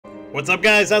What's up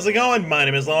guys, how's it going? My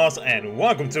name is Lost and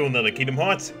welcome to another Kingdom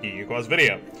Hearts KHUx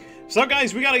video. So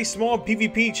guys, we got a small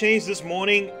PvP change this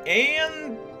morning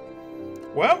and,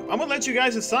 well, I'm gonna let you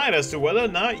guys decide as to whether or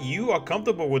not you are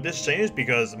comfortable with this change,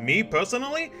 because me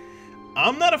personally,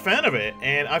 I'm not a fan of it,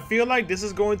 and I feel like this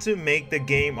is going to make the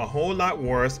game a whole lot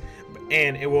worse,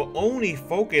 and it will only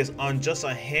focus on just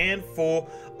a handful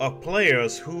of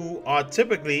players who are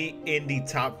typically in the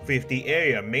top 50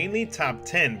 area, mainly top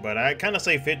 10, but I kind of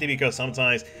say 50 because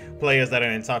sometimes players that are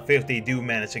in top 50 do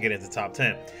manage to get into top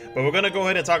 10. But we're gonna go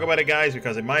ahead and talk about it, guys,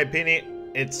 because in my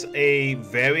opinion, it's a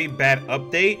very bad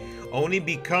update, only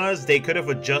because they could have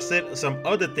adjusted some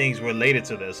other things related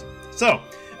to this. So,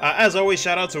 as always,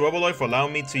 shout out to ROBOLOID for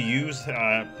allowing me to use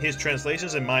his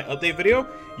translations in my update video.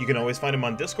 You can always find him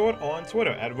on Discord or on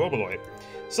Twitter at ROBOLOID.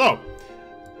 So,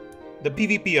 the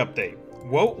PvP update.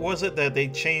 What was it that they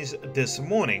changed this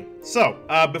morning? So,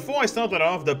 before I started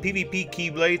off, the PvP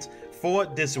Keyblades for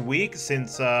this week,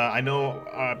 since I know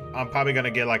I'm probably going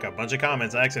to get like a bunch of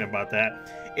comments asking about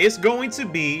that, it's going to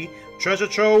be Treasure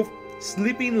Trove,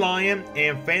 Sleeping Lion,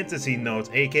 and Fantasy Notes,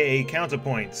 aka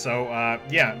Counterpoint. So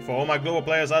yeah, for all my global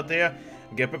players out there,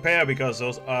 get prepared because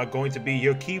those are going to be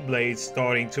your Keyblades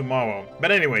starting tomorrow.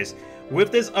 But anyways,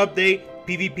 with this update,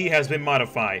 PvP has been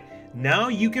modified. Now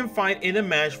you can fight in a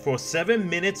match for 7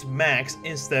 minutes max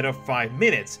instead of 5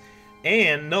 minutes.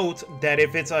 And note that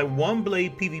if it's a one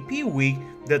blade PvP week,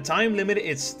 the time limit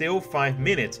is still 5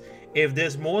 minutes. If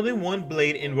there's more than one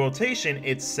blade in rotation,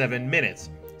 it's 7 minutes.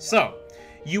 So,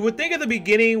 you would think at the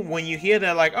beginning when you hear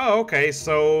that, like, oh, okay,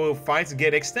 so fights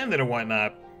get extended or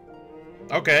whatnot.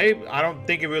 Okay, I don't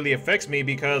think it really affects me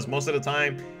because most of the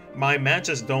time my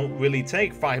matches don't really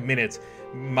take 5 minutes.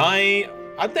 I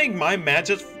think my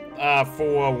matches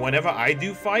for whenever I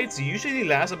do fights usually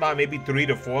last about maybe 3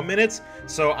 to 4 minutes.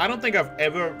 So I don't think I've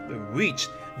ever reached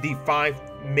the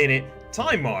 5-minute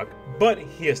time mark. But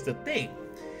here's the thing.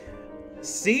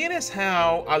 Seeing as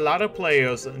how a lot of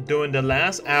players during the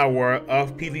last hour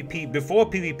of PvP, before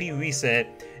PvP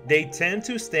reset, they tend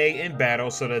to stay in battle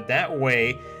so that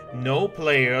way no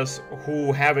players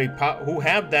who have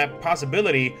that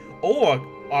possibility or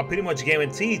are pretty much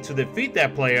guaranteed to defeat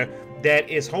that player that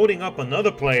is holding up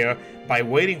another player by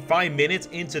waiting 5 minutes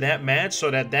into that match,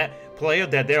 so that that player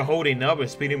that they're holding up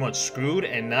is pretty much screwed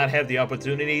and not have the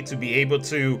opportunity to be able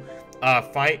to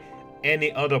fight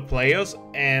any other players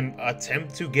and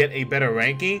attempt to get a better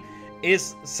ranking,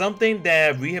 is something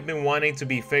that we have been wanting to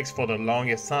be fixed for the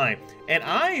longest time. And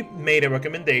I made a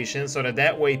recommendation so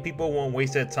that way people won't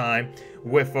waste their time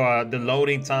with the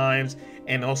loading times,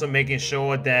 and also making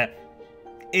sure that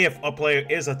if a player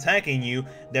is attacking you,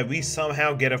 that we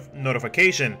somehow get a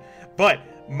notification. But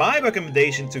my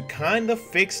recommendation to kind of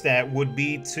fix that would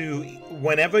be to,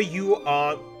 whenever you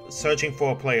are searching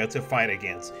for a player to fight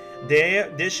against,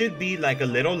 there should be like a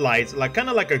little light, like kind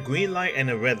of like a green light and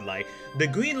a red light. The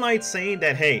green light saying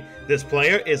that, hey, this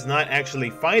player is not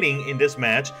actually fighting in this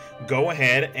match, go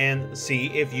ahead and see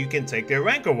if you can take their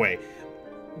rank away.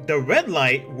 The red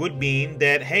light would mean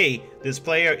that, hey, this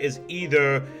player is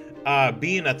either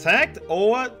being attacked,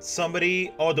 or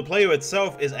the player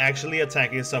itself is actually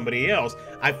attacking somebody else.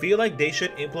 I feel like they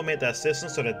should implement that system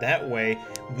so that way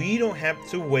we don't have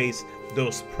to waste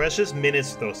those precious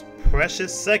minutes, those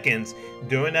precious seconds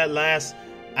during that last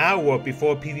hour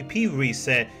before PvP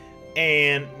reset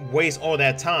and waste all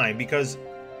that time, because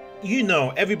you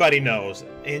know, everybody knows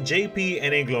in JP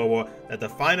and in Global that the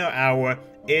final hour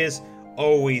is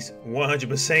always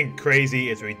 100%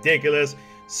 crazy. It's ridiculous.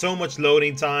 So much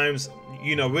loading times.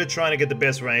 You know, we're trying to get the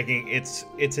best ranking. It's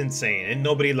insane and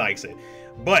nobody likes it.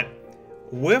 But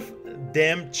with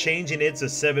them changing it to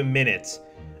 7 minutes,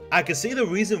 I can see the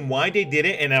reason why they did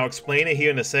it, and I'll explain it here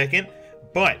in a second.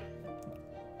 But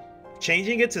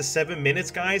changing it to 7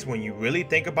 minutes, guys, when you really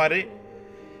think about it,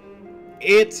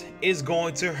 it is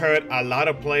going to hurt a lot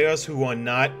of players who are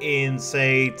not in,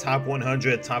 say, top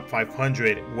 100, top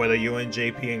 500, whether you're in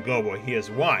JP and Global. Here's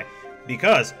why.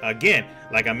 Because, again,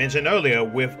 like I mentioned earlier,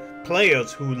 with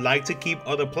players who like to keep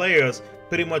other players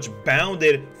pretty much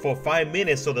bounded for 5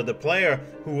 minutes, so that the player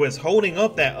who is holding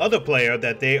up that other player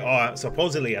that they are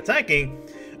supposedly attacking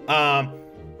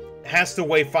has to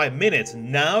wait 5 minutes.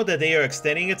 Now that they are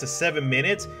extending it to 7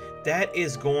 minutes, that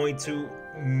is going to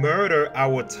murder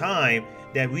our time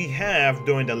that we have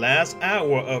during the last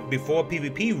hour of before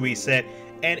PvP reset,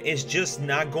 and it's just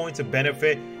not going to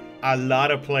benefit a lot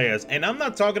of players. And I'm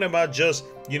not talking about just,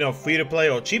 you know, free to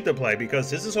play or cheap to play, because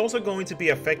this is also going to be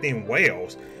affecting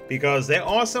whales, because there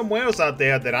are some whales out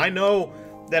there that I know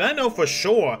for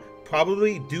sure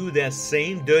probably do that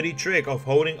same dirty trick of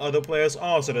holding other players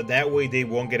off so that way they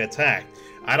won't get attacked.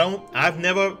 I've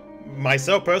never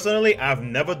myself personally, I've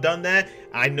never done that.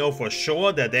 I know for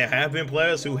sure that there have been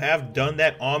players who have done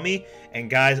that on me, and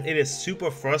guys, it is super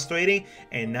frustrating.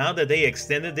 And now that they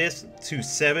extended this to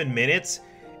 7 minutes,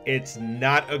 it's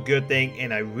not a good thing.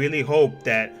 And I really hope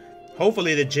that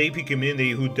hopefully the JP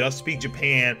community who does speak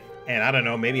Japan, and I don't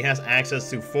know, maybe has access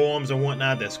to forums and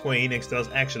whatnot that Square Enix does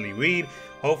actually read,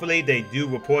 hopefully they do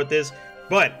report this.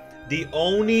 But the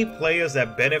only players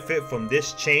that benefit from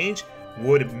this change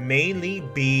would mainly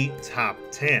be top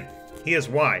 10. Here's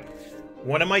why.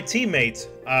 One of my teammates,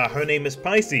 her name is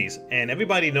Pisces, and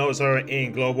everybody knows her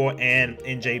in Global and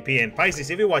in JP. And Pisces,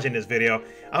 if you're watching this video,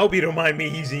 I hope you don't mind me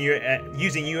using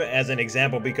you as an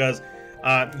example, because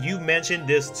you mentioned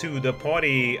this to the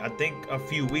party, I think a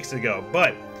few weeks ago,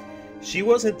 but she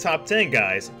was in top 10,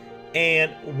 guys.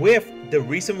 And with the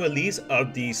recent release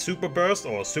of the Super Burst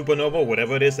or Supernova,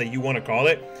 whatever it is that you want to call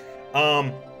it,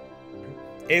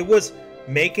 it was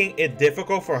making it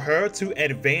difficult for her to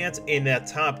advance in that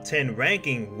top 10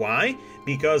 ranking. Why?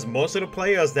 Because most of the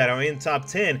players that are in top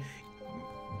 10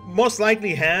 most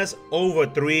likely has over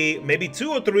 3, maybe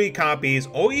 2 or 3 copies,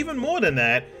 or even more than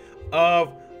that,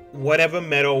 of whatever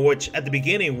medal, which at the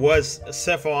beginning was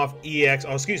Sephiroth EX,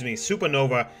 or excuse me,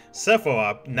 Supernova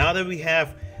Sephiroth. Now that we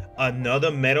have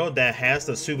another medal that has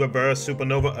the Super Burst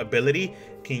Supernova ability,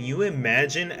 can you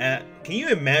imagine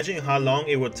how long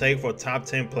it would take for top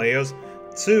 10 players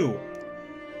to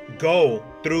go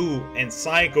through and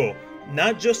cycle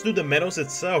not just through the medals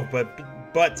itself, but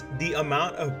the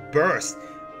amount of burst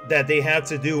that they have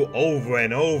to do over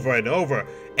and over and over?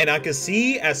 And I can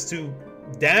see as to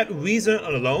that reason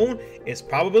alone is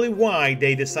probably why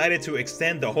they decided to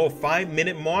extend the whole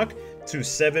 5-minute mark to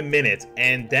 7 minutes.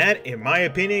 And that, in my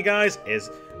opinion, guys, is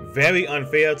very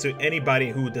unfair to anybody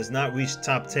who does not reach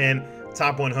top 10,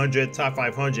 top 100, top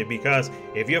 500. Because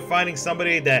if you're fighting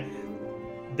somebody that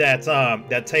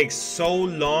takes so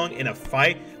long in a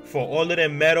fight for all of their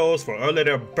medals, for all of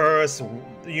their bursts,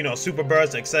 you know, super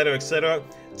bursts, etc.,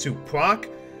 to proc,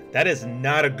 that is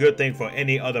not a good thing for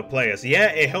any other players. Yeah,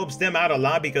 it helps them out a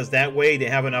lot because that way they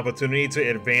have an opportunity to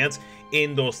advance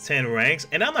in those 10 ranks.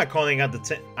 And I'm not calling out the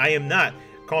 10. I am not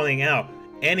calling out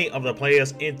any of the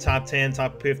players in top 10,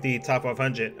 top 50, top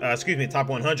 500, excuse me, top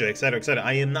 100, etc.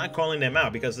 I am not calling them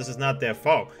out because this is not their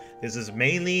fault. This is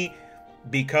mainly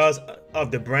because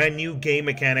of the brand new game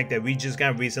mechanic that we just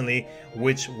got recently,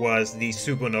 which was the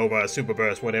Supernova, Super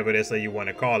Burst, whatever it is that you want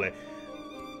to call it.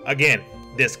 Again,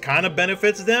 this kind of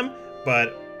benefits them,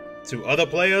 but to other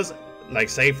players, like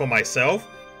say for myself,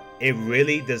 it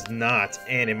really does not.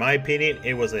 And in my opinion,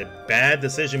 it was a bad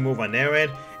decision move on their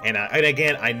end. And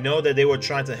again, I know that they were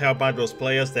trying to help out those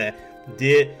players that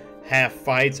did have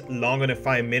fights longer than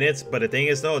 5 minutes. But the thing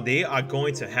is, though, they are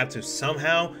going to have to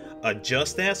somehow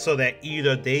adjust that so that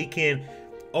either they can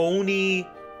only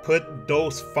put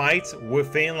those fights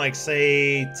within, like,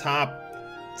 say, top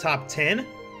 10,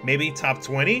 maybe top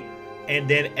 20, and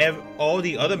then all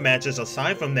the other matches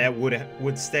aside from that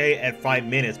would stay at 5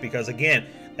 minutes. Because again,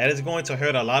 that is going to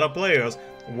hurt a lot of players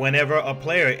whenever a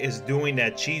player is doing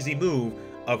that cheesy move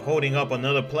of holding up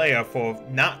another player for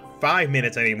not 5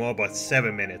 minutes anymore, but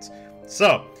 7 minutes.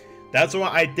 So that's why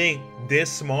I think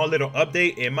this small little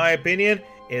update, in my opinion,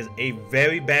 is a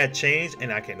very bad change.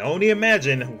 And I can only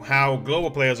imagine how global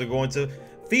players are going to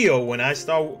feel when I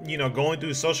start, you know, going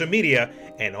through social media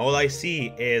and all I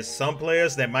see is some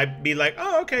players that might be like,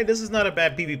 oh, okay, this is not a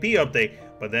bad PvP update.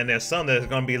 But then there's some that's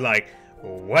going to be like,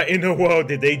 what in the world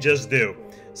did they just do?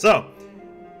 So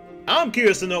I'm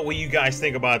curious to know what you guys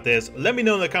think about this. Let me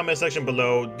know in the comment section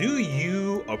below. Do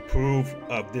you approve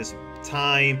of this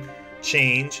time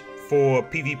change for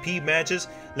PvP matches?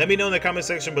 Let me know in the comment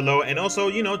section below. And also,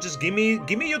 you know, just give me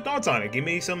your thoughts on it. Give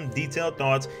me some detailed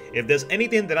thoughts. If there's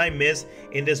anything that I missed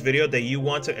in this video that you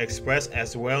want to express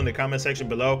as well in the comment section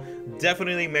below,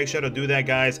 definitely make sure to do that,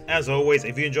 guys. As always,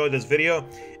 if you enjoyed this video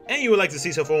and you would like to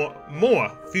see some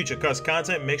more future cuts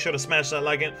content, make sure to smash that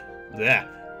like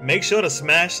make sure to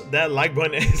smash that like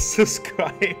button and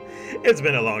subscribe. It's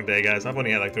been a long day, guys. I've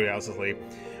only had like 3 hours of sleep.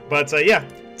 But yeah,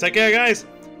 take care, guys,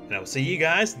 and I will see you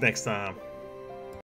guys next time.